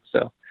something wrong.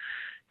 So,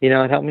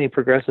 it helped me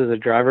progress as a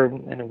driver,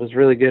 and it was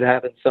really good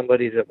having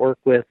somebody to work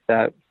with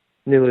that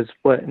knew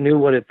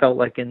what it felt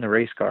like in the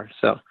race car.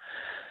 So,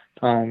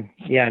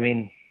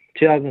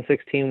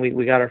 2016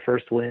 we got our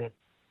first win.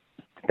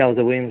 That was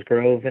at Williams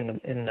Grove in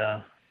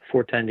the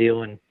 410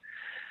 deal, and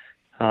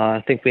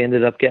I think we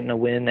ended up getting a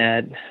win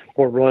at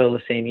Port Royal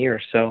the same year.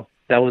 So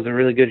that was a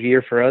really good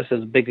year for us. It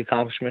was a big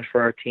accomplishment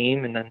for our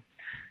team. And then,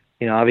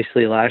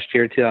 obviously last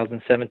year,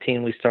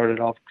 2017, we started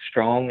off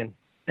strong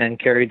and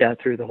carried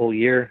that through the whole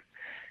year.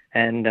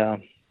 And,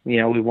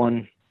 we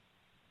won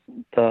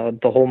the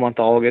whole month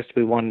of August.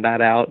 We won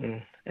that out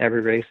and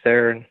every race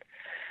there. And,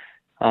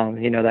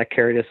 that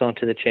carried us on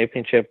to the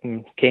championship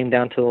and came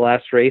down to the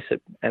last race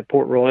at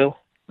Port Royal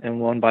and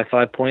won by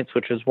 5 points,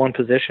 which was one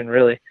position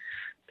really.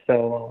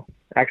 So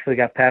actually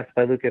got passed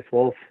by Lucas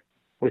Wolf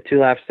with 2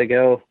 laps to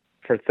go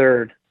for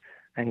third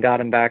and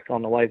got him back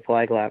on the white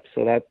flag lap.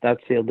 So that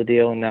sealed the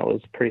deal, and that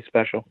was pretty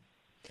special.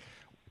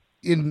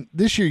 In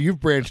this year,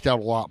 you've branched out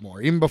a lot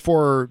more. Even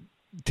before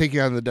taking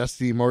on the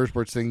Destiny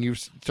Motorsports thing, you've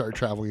started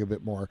traveling a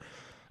bit more.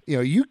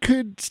 You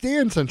could stay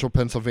in central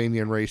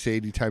Pennsylvania and race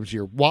 80 times a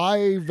year.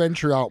 Why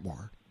venture out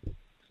more?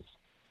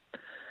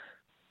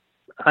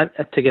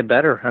 To get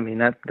better. I mean,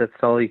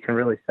 that's all you can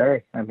really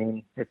say. I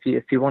mean,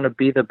 if you want to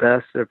be the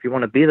best, or if you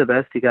want to be the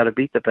best, you got to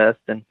beat the best.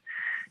 And,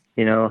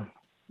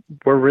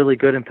 we're really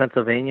good in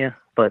Pennsylvania,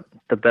 but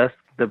the best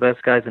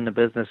guys in the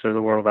business are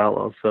the World of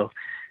Outlaws. So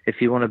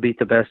if you want to beat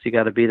the best, you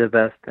got to be the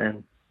best.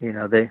 And,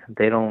 they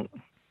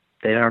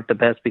aren't the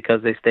best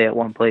because they stay at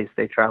one place.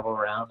 They travel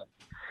around.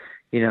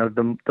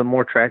 The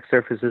more track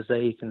surfaces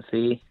that you can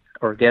see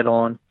or get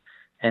on,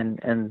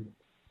 and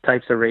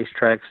types of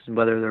racetracks,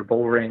 whether they're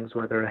bull rings,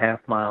 whether they're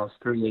half miles,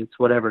 3/8,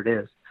 whatever it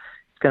is,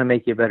 it's going to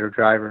make you a better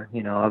driver.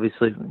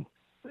 Obviously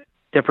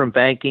different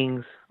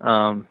bankings,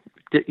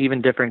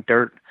 even different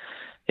dirt.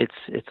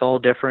 It's all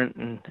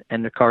different,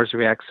 and the cars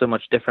react so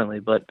much differently.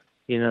 But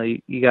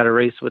you got to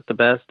race with the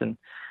best, and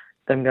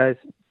them guys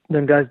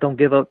don't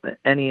give up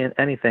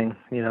anything.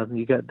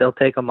 They'll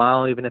take a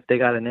mile even if they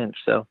got an inch.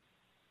 So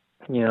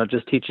it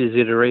just teaches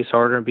you to race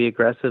harder and be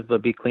aggressive,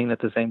 but be clean at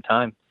the same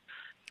time.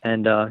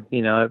 And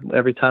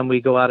every time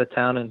we go out of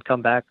town and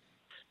come back,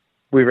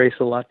 we race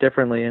a lot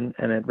differently, and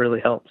it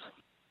really helps.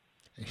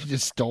 You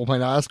just stole my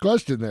last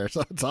question there.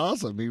 So it's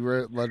awesome. He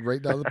led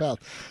right down the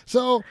path.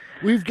 So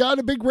we've got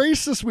a big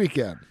race this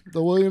weekend,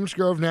 the Williams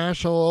Grove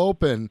National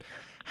Open.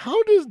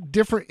 How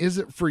different is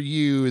it for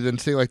you than,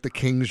 say, like the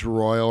Kings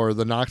Royal or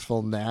the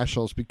Knoxville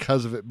Nationals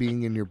because of it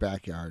being in your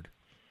backyard?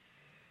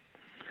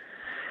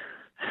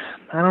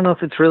 I don't know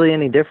if it's really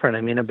any different.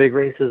 I mean, a big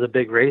race is a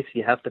big race.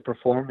 You have to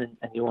perform and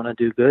you want to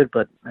do good.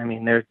 But I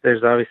mean,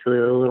 there's obviously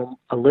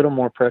a little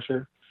more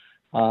pressure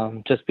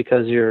just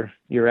because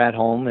you're at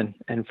home and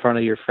in front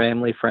of your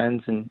family,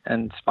 friends,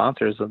 and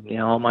sponsors.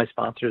 All my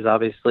sponsors,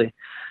 obviously,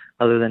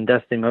 other than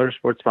Destiny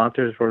Motorsports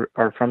sponsors,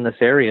 are from this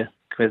area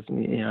because,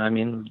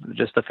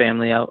 just a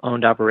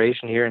family-owned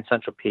operation here in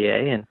Central PA,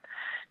 and,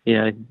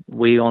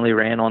 we only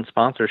ran on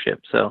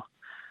sponsorship. So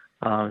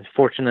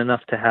fortunate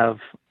enough to have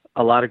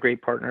a lot of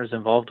great partners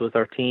involved with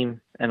our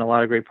team and a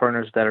lot of great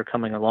partners that are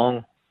coming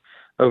along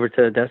over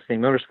to the Destiny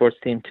Motorsports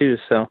team too.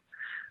 So,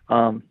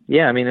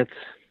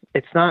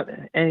 it's not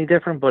any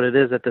different, but it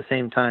is at the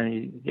same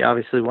time. You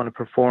obviously want to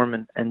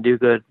perform and do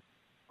good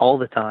all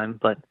the time,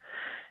 but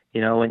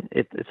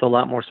it's a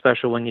lot more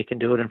special when you can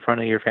do it in front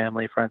of your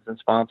family, friends, and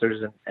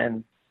sponsors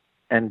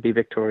and be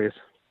victorious.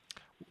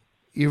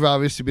 You've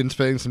obviously been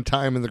spending some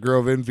time in the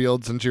Grove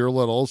infield since you were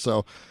little.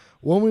 So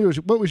what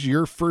was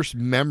your first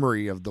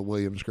memory of the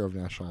Williams Grove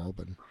National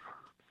Open?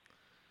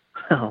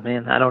 Oh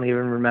man, I don't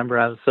even remember.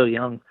 I was so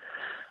young.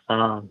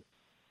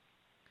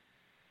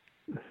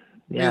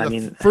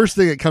 First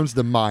thing that comes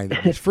to mind,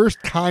 his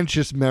first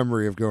conscious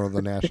memory of going to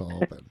the National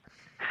Open.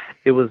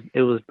 It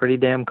was pretty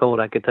damn cold.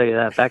 I could tell you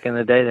that. Back in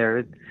the day,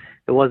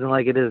 it wasn't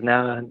like it is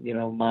now.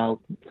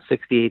 Mild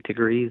 68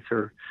 degrees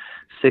or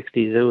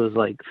 60s. It was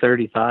like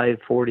 35,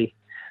 40.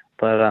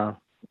 But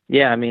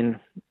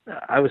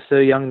I was so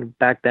young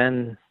back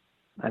then.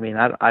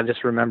 I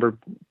just remember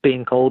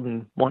being cold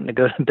and wanting to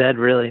go to bed,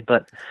 really.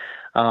 But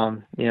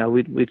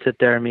we'd sit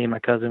there, and me and my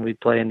cousin, we'd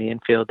play in the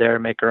infield there,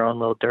 and make our own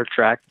little dirt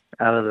track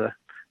out of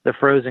the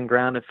frozen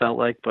ground, it felt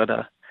like. But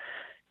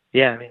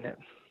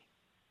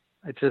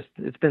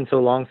it's been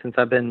so long since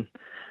I've been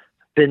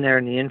there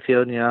in the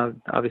infield,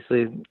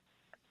 obviously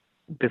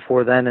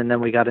before then, and then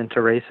we got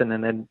into racing,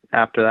 and then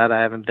after that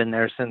I haven't been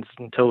there since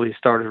until we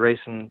started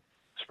racing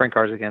sprint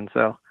cars again.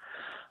 So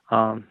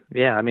the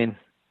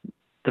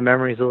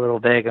memory's a little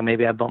vague.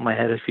 Maybe I bumped my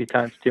head a few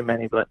times too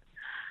many, but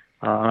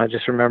I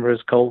just remember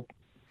it's cold.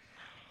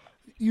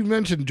 You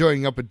mentioned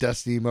joining up with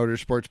Destiny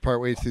Motorsports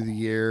partway through the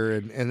year,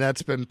 and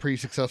that's been pretty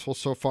successful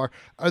so far.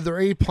 Are there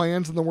any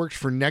plans in the works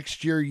for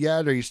next year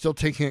yet? Are you still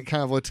taking it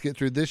kind of let's get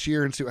through this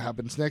year and see what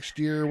happens next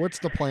year? What's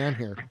the plan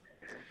here?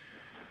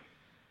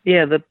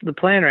 Yeah, the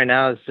plan right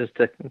now is just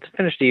to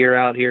finish the year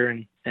out here,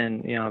 and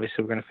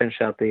obviously we're going to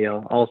finish out the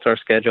All-Star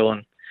schedule,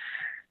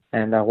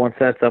 and once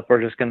that's up, we're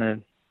just going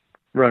to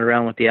run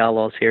around with the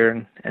Outlaws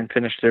here and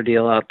finish their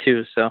deal out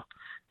too. So,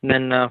 and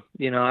then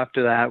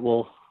after that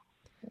we'll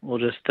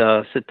just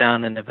sit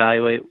down and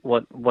evaluate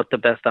what the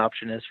best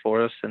option is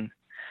for us and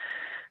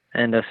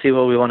see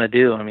what we want to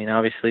do.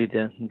 Obviously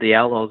the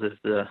Outlaws is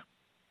the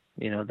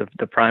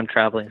prime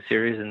traveling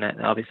series, and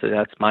that obviously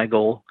that's my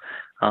goal.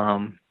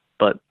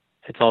 But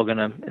it's all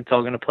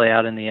gonna play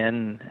out in the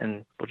end,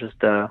 and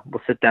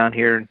we'll sit down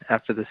here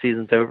after the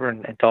season's over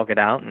and talk it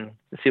out and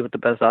see what the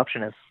best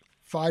option is.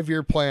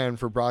 5-year plan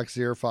for Brock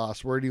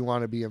Zearfoss. Where do you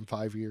want to be in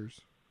 5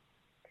 years?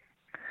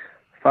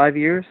 5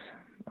 years?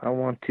 I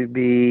want to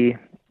be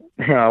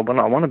I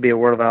want to be a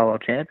World Outlaw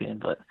champion,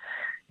 but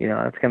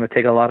it's going to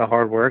take a lot of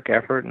hard work,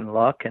 effort, and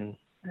luck, and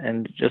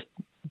just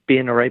be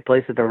in the right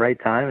place at the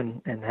right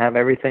time and have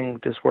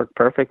everything just work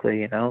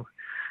perfectly.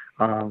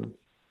 5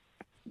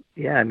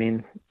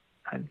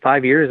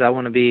 years, I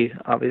want to be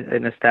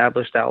an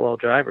established outlaw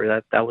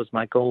driver. That was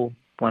my goal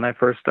when I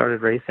first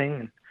started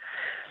racing,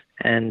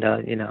 and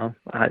I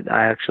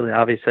actually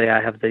obviously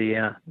I have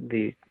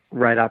the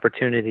right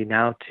opportunity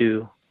now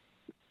to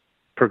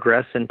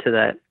progress into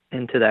that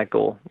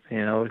goal.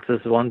 It's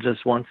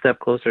just one step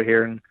closer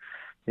here, and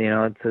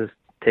it's just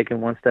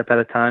taking one step at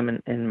a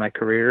time in my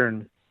career.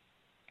 And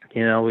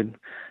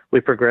we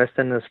progressed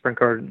in the sprint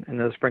car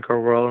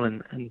world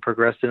and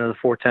progressed into the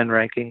 410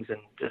 rankings,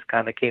 and just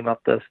kind of came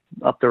up the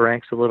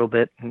ranks a little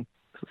bit, and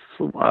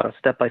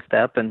step by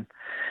step. And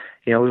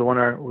we won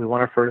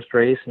our first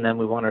race, and then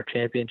we won our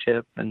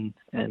championship, and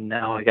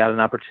now I got an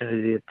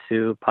opportunity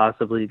to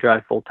possibly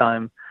drive full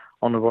time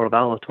on the World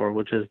Outlaw Tour,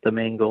 which is the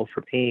main goal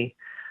for me.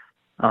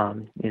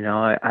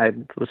 I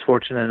was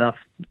fortunate enough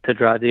to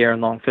drive the Aaron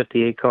Long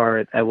 58 car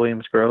at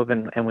Williams Grove,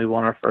 and we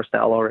won our first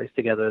outlaw race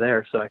together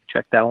there. So I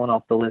checked that one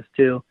off the list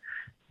too.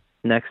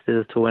 Next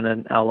is to win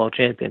an outlaw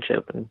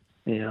championship. And,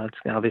 it's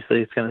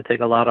going to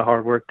take a lot of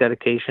hard work,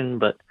 dedication,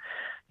 but,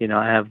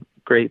 I have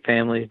great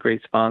family,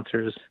 great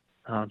sponsors,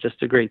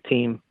 just a great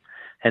team,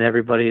 and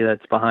everybody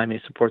that's behind me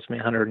supports me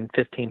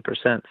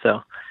 115%.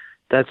 So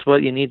that's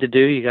what you need to do.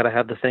 You got to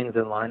have the things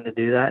in line to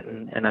do that.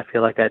 And I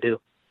feel like I do.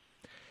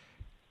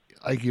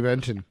 Like you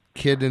mentioned,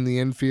 kid in the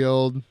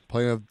infield,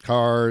 playing with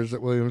cars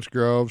at Williams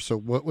Grove. So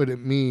what would it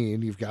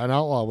mean? You've got an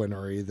outlaw win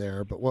already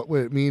there, but what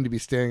would it mean to be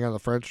standing on the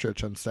front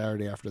stretch on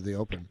Saturday after the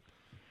Open?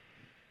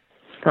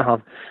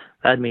 Oh,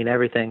 that'd mean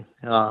everything.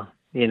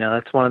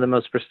 That's one of the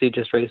most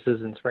prestigious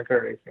races in sprint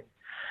car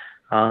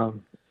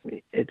racing.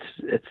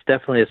 It's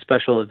definitely a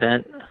special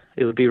event.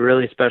 It would be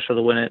really special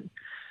to win it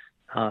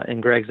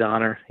in Greg's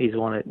honor. He's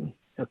won it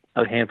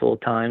a handful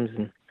of times,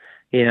 and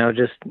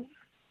just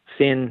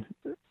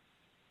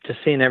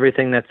seeing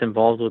everything that's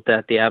involved with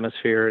that, the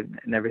atmosphere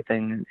and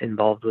everything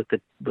involved with the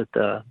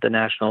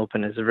National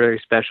Open is very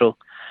special.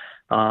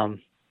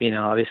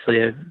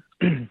 obviously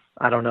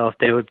I don't know if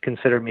they would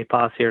consider me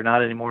posse or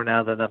not anymore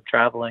now that I'm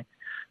traveling,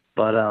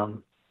 but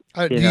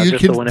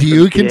do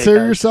you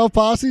consider yourself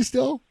posse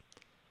still?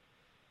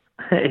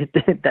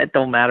 That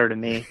don't matter to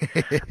me.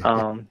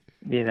 I'm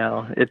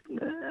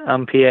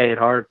PA at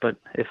heart, but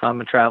if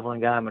I'm a traveling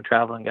guy, I'm a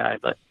traveling guy.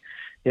 But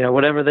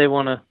whatever they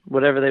want to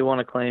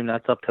claim,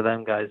 that's up to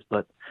them guys.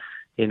 But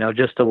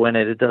just to win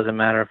it, it doesn't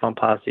matter if I'm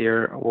posse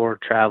or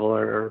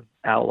traveler or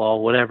outlaw,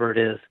 whatever it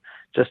is.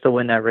 Just to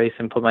win that race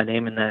and put my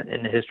name in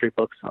the history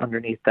books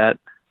underneath that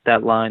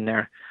line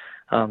there,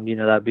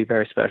 that'd be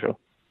very special.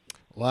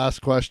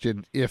 Last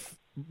question: if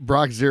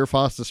Brock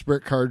Zearfoss, the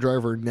sprint car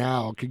driver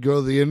now, could go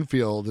to the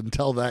infield and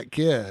tell that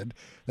kid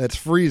that's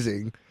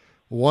freezing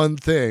one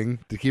thing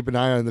to keep an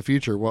eye on in the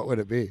future, what would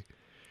it be?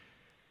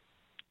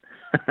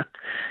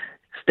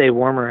 Stay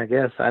warmer, I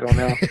guess. I don't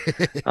know.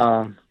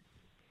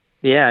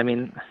 Yeah, I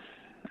mean,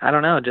 I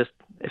don't know. Just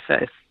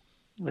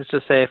let's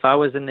just say if I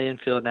was in the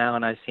infield now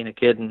and I seen a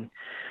kid and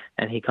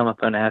he come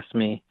up and asked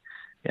me,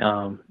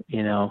 what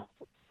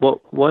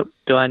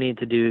do I need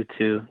to do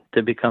to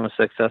become a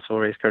successful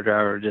race car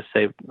driver? Just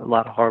say a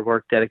lot of hard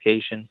work,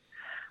 dedication.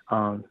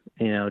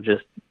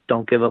 Just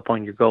don't give up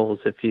on your goals.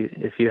 If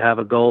you have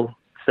a goal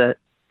set,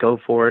 go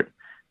for it.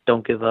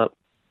 Don't give up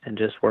and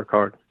just work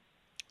hard.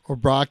 Well,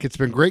 Brock, it's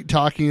been great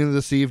talking to you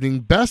this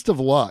evening. Best of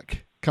luck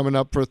coming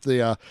up with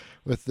the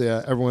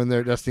everyone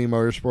there at Destiny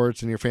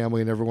Motorsports and your family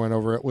and everyone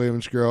over at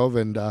Williams Grove.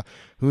 And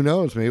who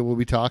knows, maybe we'll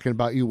be talking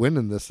about you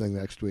winning this thing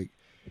next week.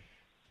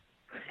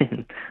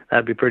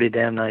 That'd be pretty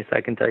damn nice. I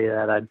can tell you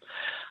that.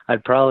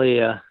 I'd probably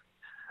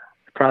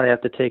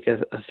have to take a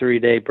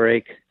 3-day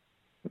break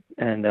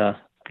and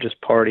just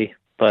party.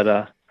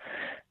 But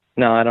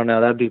no, I don't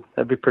know. That'd be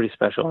pretty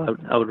special.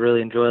 I would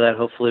really enjoy that.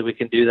 Hopefully we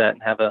can do that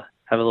and have a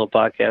little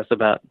podcast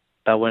about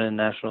winning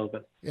nationals.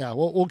 But yeah,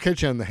 we'll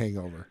catch you on the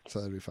hangover, so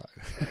that'd be fine.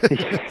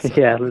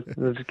 Yeah,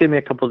 let's give me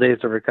a couple of days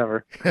to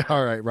recover.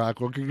 All right,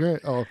 Brock. Well,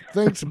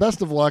 thanks.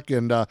 Best of luck,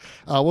 and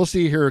we'll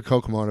see you here at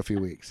Kokomo in a few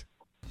weeks.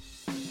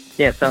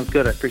 Yeah, sounds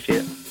good. I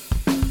appreciate it.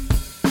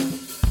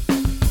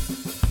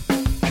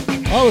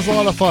 Well, it was a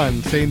lot of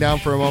fun sitting down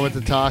for a moment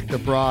to talk to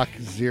Brock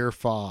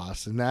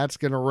Zearfoss, and that's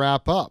going to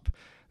wrap up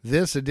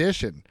this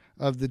edition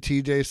of the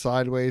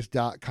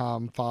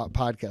TJSideways.com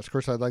podcast. Of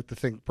course, I'd like to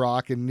thank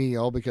Brock and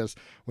Neal, because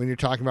when you're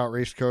talking about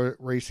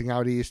racing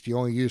out east, you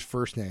only use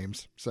first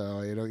names,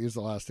 so you don't use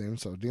the last name.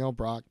 So Neal,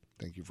 Brock,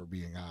 thank you for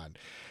being on.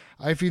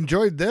 If you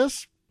enjoyed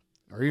this,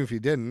 or even if you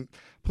didn't,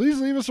 please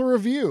leave us a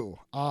review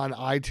on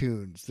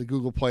iTunes, the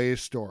Google Play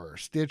Store,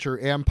 Stitcher,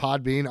 and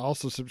Podbean.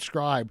 Also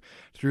subscribe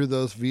through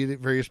those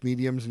various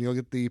mediums, and you'll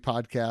get the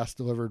podcast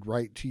delivered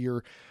right to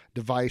your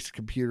device,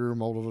 computer,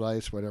 mobile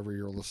device, whatever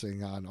you're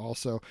listening on.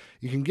 Also,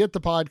 you can get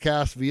the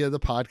podcast via the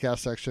podcast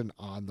section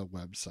on the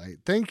website.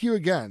 Thank you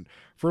again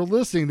for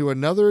listening to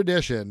another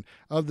edition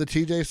of the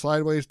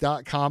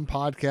TJSideways.com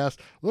podcast.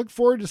 Look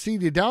forward to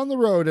seeing you down the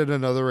road at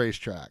another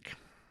racetrack.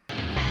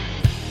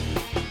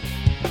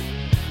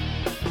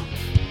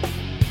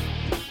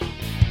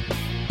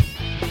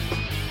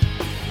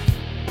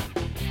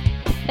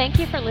 Thank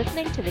you for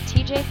listening to the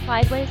TJ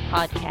Sideways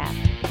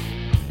podcast.